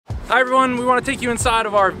Hi everyone, we want to take you inside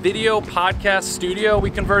of our video podcast studio. We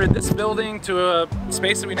converted this building to a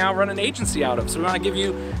space that we now run an agency out of. So we want to give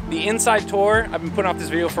you the inside tour. I've been putting off this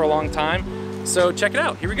video for a long time, so check it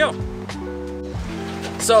out. Here we go.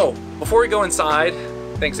 So before we go inside,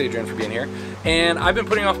 thanks Adrian for being here. And I've been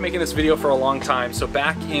putting off making this video for a long time. So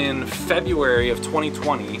back in February of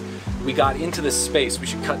 2020, we got into this space. We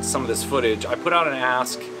should cut some of this footage. I put out an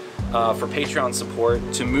ask for Patreon support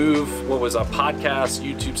to move what was a podcast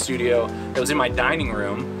YouTube studio that was in my dining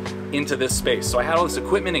room into this space. So I had all this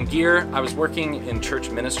equipment and gear. I was working in church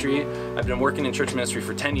ministry. I've been working in church ministry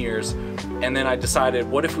for 10 years. And then I decided,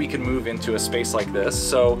 what if we could move into a space like this?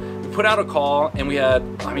 So we put out a call and we had,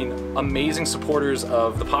 amazing supporters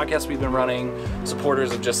of the podcast we've been running,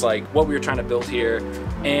 supporters of just like what we were trying to build here.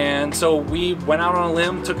 And so we went out on a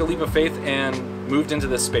limb, took a leap of faith and moved into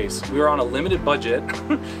this space. We were on a limited budget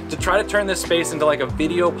to try to turn this space into like a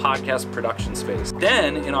video podcast production space.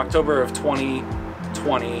 Then in October of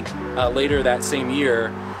 2020, later that same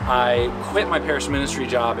year, I quit my parish ministry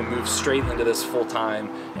job and moved straight into this full time.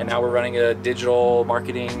 And now we're running a digital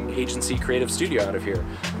marketing agency creative studio out of here.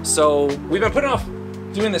 So we've been putting off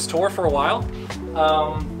doing this tour for a while.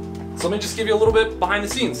 So let me just give you a little bit behind the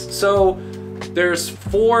scenes. So there's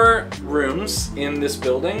 4 rooms in this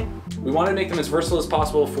building. We wanted to make them as versatile as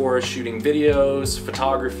possible for shooting videos,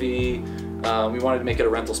 photography. We wanted to make it a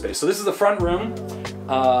rental space. So this is the front room.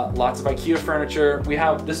 Lots of IKEA furniture.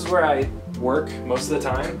 This is where I work most of the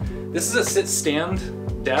time. This is a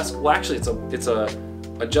sit-stand desk. Well, actually, it's a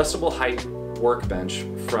adjustable height workbench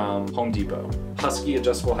from Home Depot. Husky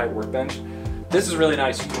adjustable height workbench. This is really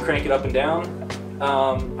nice. You can crank it up and down.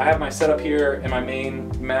 I have my setup here and my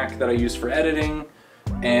main Mac that I use for editing.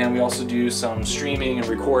 And we also do some streaming and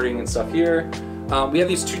recording and stuff here. We have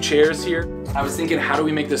these 2 chairs here. I was thinking, how do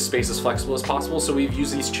we make this space as flexible as possible? So we've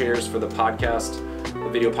used these chairs for the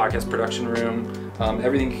video podcast production room.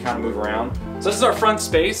 Everything can kind of move around. So this is our front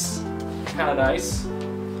space, kind of nice.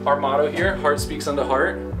 Our motto here, heart speaks unto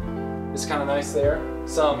heart. It's kind of nice there.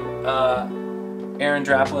 Some Aaron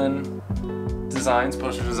Draplin designs,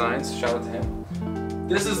 poster designs, shout out to him.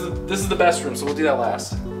 This is the best room, so we'll do that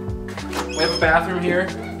last. We have a bathroom here.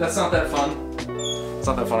 That's not that fun. It's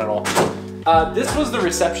not that fun at all. This was the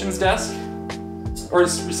reception's desk, or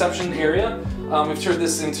reception area. We've turned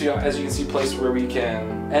this into, as you can see, a place where we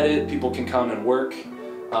can edit, people can come and work.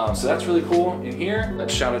 So that's really cool in here.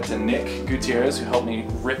 Let's shout out to Nick Gutierrez, who helped me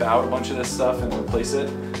rip out a bunch of this stuff and replace it.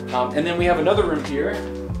 And then we have another room here.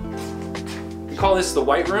 We call this the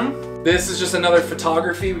white room. This is just another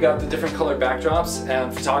photography. We got the different color backdrops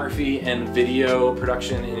and photography and video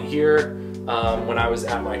production in here. When I was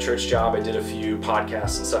at my church job, I did a few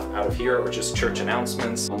podcasts and stuff out of here, or just church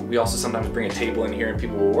announcements. We also sometimes bring a table in here and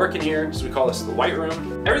people will work in here, so we call this the white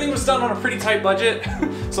room. Everything was done on a pretty tight budget.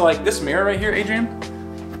 So like this mirror right here, Adrian.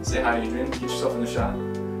 Say hi, Adrian, get yourself in the shot.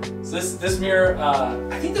 So this mirror,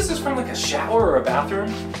 I think this is from like a shower or a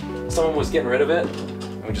bathroom. Someone was getting rid of it,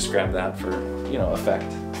 and we just grabbed that for,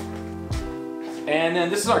 effect. And then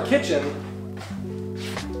this is our kitchen.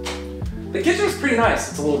 The kitchen's pretty nice,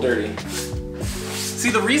 it's a little dirty. See,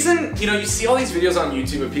 the reason, you see all these videos on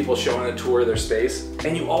YouTube of people showing a tour of their space,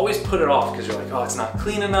 and you always put it off because you're like, oh, it's not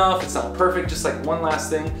clean enough, it's not perfect, just like one last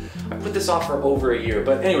thing. I put this off for over a year,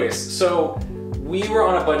 but anyways, so we were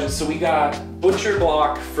on a budget, so we got butcher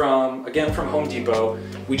block from Home Depot.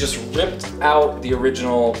 We just ripped out the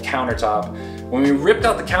original countertop. When we ripped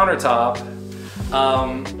out the countertop,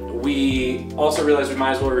 we also realized we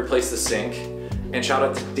might as well replace the sink. And shout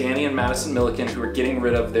out to Danny and Madison Milliken, who were getting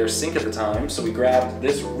rid of their sink at the time. So we grabbed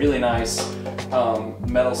this really nice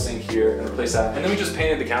metal sink here and replaced that. And then we just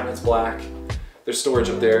painted the cabinets black. There's storage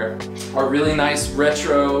up there. Our really nice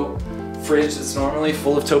retro fridge that's normally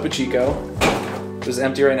full of Topo Chico. It's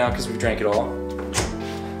empty right now because we drank it all.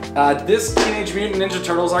 This Teenage Mutant Ninja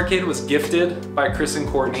Turtles arcade was gifted by Chris and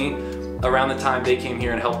Courtney around the time they came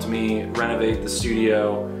here and helped me renovate the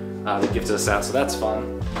studio. They gifted us that, so that's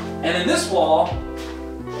fun. And then this wall,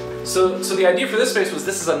 so the idea for this space was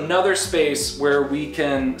this is another space where we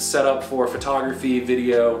can set up for photography,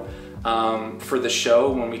 video, for the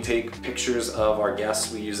show. When we take pictures of our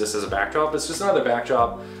guests, we use this as a backdrop. It's just another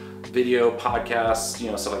backdrop, video, podcasts,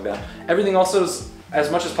 stuff like that. Everything also is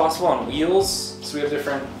as much as possible on wheels. So we have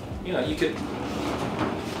different, you could,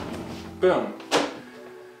 boom.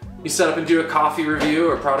 You set up and do a coffee review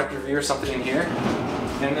or product review or something in here.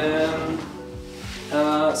 And then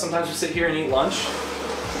sometimes we sit here and eat lunch.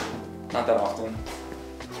 Not that often.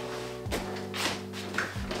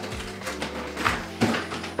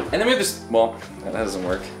 And then we have this, well, that doesn't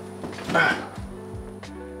work.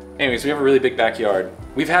 Anyways, we have a really big backyard.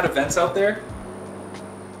 We've had events out there.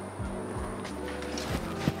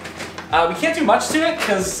 We can't do much to it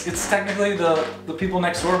because it's technically the people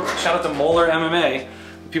next door. Shout out to Moeller MMA.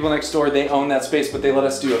 The people next door, they own that space, but they let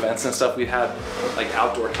us do events and stuff. We had like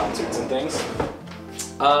outdoor concerts and things.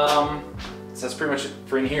 So that's pretty much it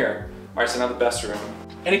for in here. All right, so now the best room.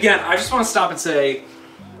 And again, I just want to stop and say,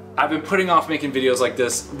 I've been putting off making videos like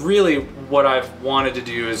this. Really, what I've wanted to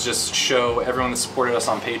do is just show everyone that supported us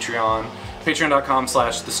on Patreon,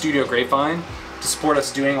 patreon.com/thestudioGrapevine, to support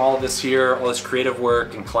us doing all of this here, all this creative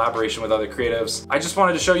work and collaboration with other creatives. I just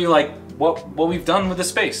wanted to show you like what we've done with this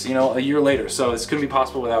space, you know, a year later. So this couldn't be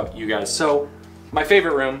possible without you guys. So my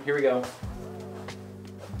favorite room, here we go.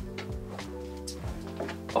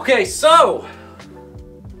 Okay, so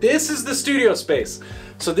this is the studio space.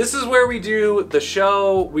 So this is where we do the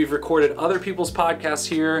show. We've recorded other people's podcasts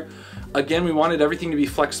here. Again, we wanted everything to be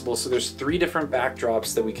flexible. So there's 3 different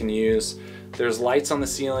backdrops that we can use. There's lights on the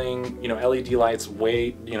ceiling, you know, LED lights,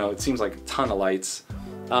 you know, it seems like a ton of lights.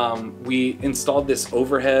 We installed this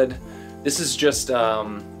overhead. This is just,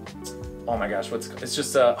 oh my gosh, it's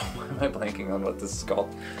just, why am I blanking on what this is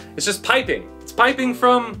called? It's just piping. It's piping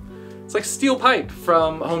it's like steel pipe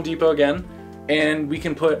from Home Depot again. And we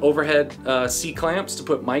can put overhead C-clamps to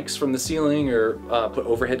put mics from the ceiling or put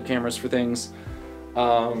overhead cameras for things.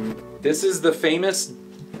 This is the famous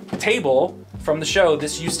table from the show.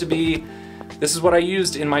 This is what I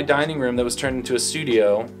used in my dining room that was turned into a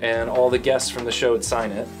studio, and all the guests from the show would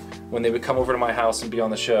sign it. When they would come over to my house and be on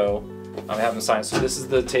the show, I have them sign it. So this is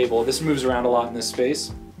the table. This moves around a lot in this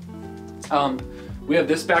space. We have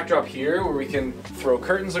this backdrop here where we can throw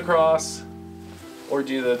curtains across, or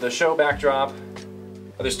do the show backdrop.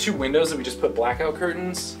 There's 2 windows that we just put blackout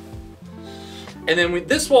curtains. And then with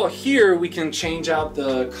this wall here, we can change out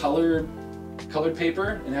the colored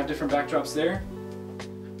paper and have different backdrops there.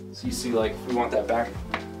 So you see, like, if we want that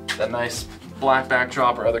nice black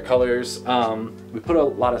backdrop or other colors. We put a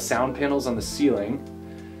lot of sound panels on the ceiling.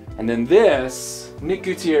 And then this, Nick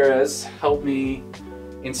Gutierrez helped me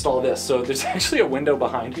install this. So there's actually a window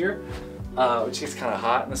behind here, which gets kind of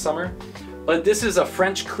hot in the summer. But this is a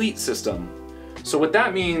French cleat system. So what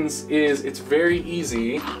that means is it's very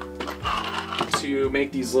easy to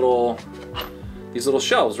make these little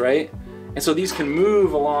shelves, right? And so these can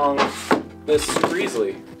move along this super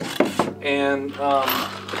easily. And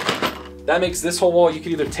that makes this whole wall, you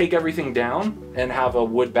can either take everything down and have a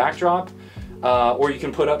wood backdrop, or you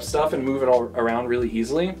can put up stuff and move it all around really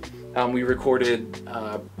easily. We recorded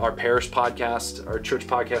our parish podcast, our church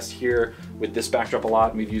podcast here with this backdrop a lot,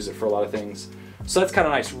 and we've used it for a lot of things. So that's kind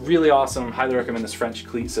of nice, really awesome. Highly recommend this French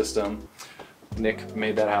cleat system. Nick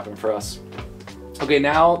made that happen for us. Okay,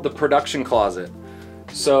 now the production closet.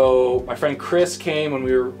 So my friend Chris came when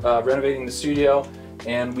we were renovating the studio,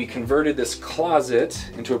 and we converted this closet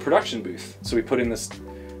into a production booth. So we put in this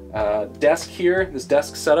desk here, this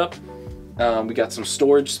desk setup. We got some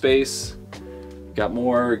storage space. Got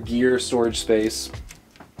more gear storage space.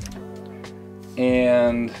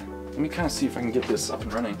 And let me kind of see if I can get this up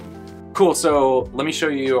and running. Cool, so let me show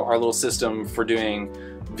you our little system for doing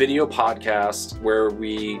video podcast where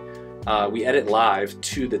we edit live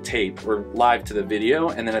to the tape or live to the video,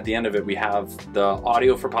 and then at the end of it we have the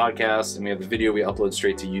audio for podcast and we have the video we upload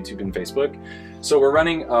straight to YouTube and Facebook. So we're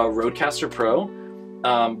running a Rodecaster Pro.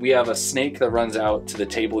 We have a snake that runs out to the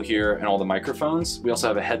table here and all the microphones. We also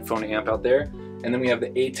have a headphone amp out there. And then we have the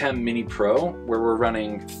A10 Mini Pro where we're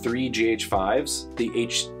running 3 GH5s, the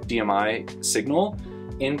HDMI signal,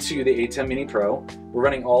 into the A10 Mini Pro. We're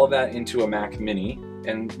running all of that into a Mac Mini,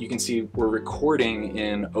 and you can see we're recording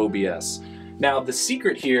in OBS. Now the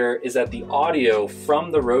secret here is that the audio from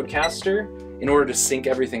the Rodecaster, in order to sync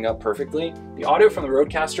everything up perfectly, the audio from the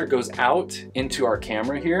Rodecaster goes out into our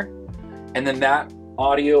camera here, and then that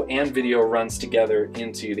audio and video runs together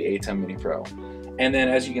into the A10 Mini Pro. And then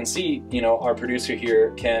as you can see, you know, our producer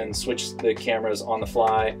here can switch the cameras on the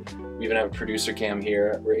fly. We even have a producer cam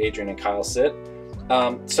here where Adrian and Kyle sit.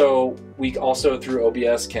 So we also through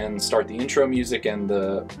OBS can start the intro music and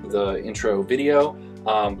the intro video.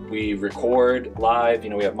 We record live,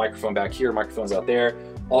 you know, we have microphone back here, microphones out there.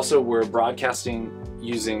 Also, we're broadcasting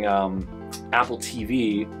using Apple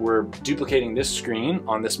TV. We're duplicating this screen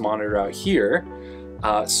on this monitor out here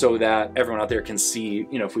so that everyone out there can see,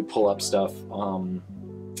 you know, if we pull up stuff, you know,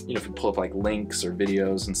 if we pull up like links or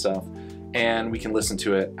videos and stuff, and we can listen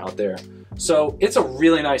to it out there. So it's a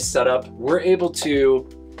really nice setup. We're able to,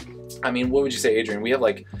 I mean, what would you say, Adrian? We have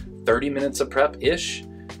like 30 minutes of prep-ish.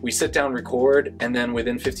 We sit down, record, and then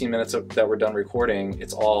within 15 minutes that we're done recording,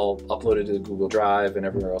 it's all uploaded to the Google Drive and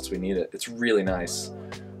everywhere else we need it. It's really nice.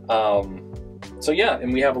 So yeah,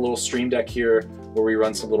 and we have a little stream deck here where we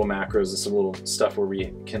run some little macros and some little stuff where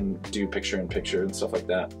we can do picture-in-picture and stuff like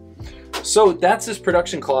that. So that's this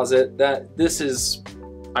production closet. This has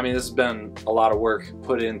been a lot of work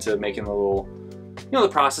put into making the little, the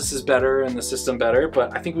process is better and the system better,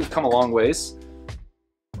 but I think we've come a long ways.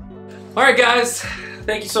 All right, guys,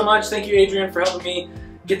 thank you so much. Thank you, Adrian, for helping me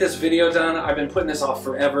get this video done. I've been putting this off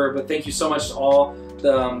forever, but thank you so much to all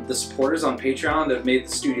the supporters on Patreon that have made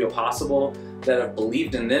the studio possible, that have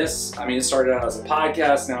believed in this. I mean, it started out as a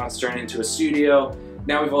podcast, now it's turned into a studio.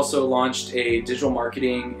 Now we've also launched a digital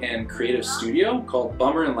marketing and creative studio called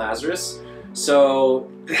Bummer and Lazarus. So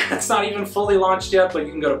that's not even fully launched yet, but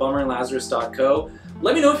you can go to bummerandlazarus.co.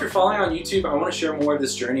 Let me know if you're following on YouTube. I want to share more of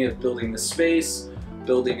this journey of building this space,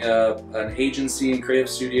 building an agency and creative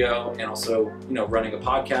studio, and also, running a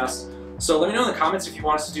podcast. So let me know in the comments if you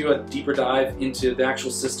want us to do a deeper dive into the actual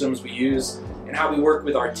systems we use and how we work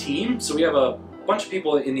with our team. So we have a bunch of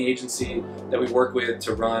people in the agency that we work with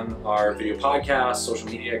to run our video podcasts, social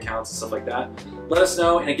media accounts, and stuff like that. Let us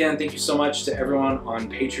know. And again, thank you so much to everyone on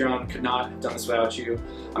Patreon. Could not have done this without you.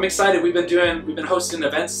 I'm excited. We've been hosting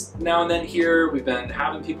events now and then here. We've been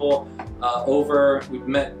having people over. We've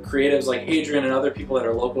met creatives like Adrian and other people that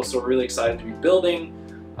are local. So we're really excited to be building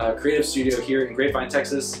a creative studio here in Grapevine,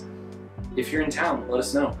 Texas. If you're in town, let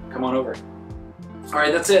us know. Come on over. All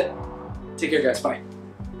right, that's it. Take care, guys. Bye.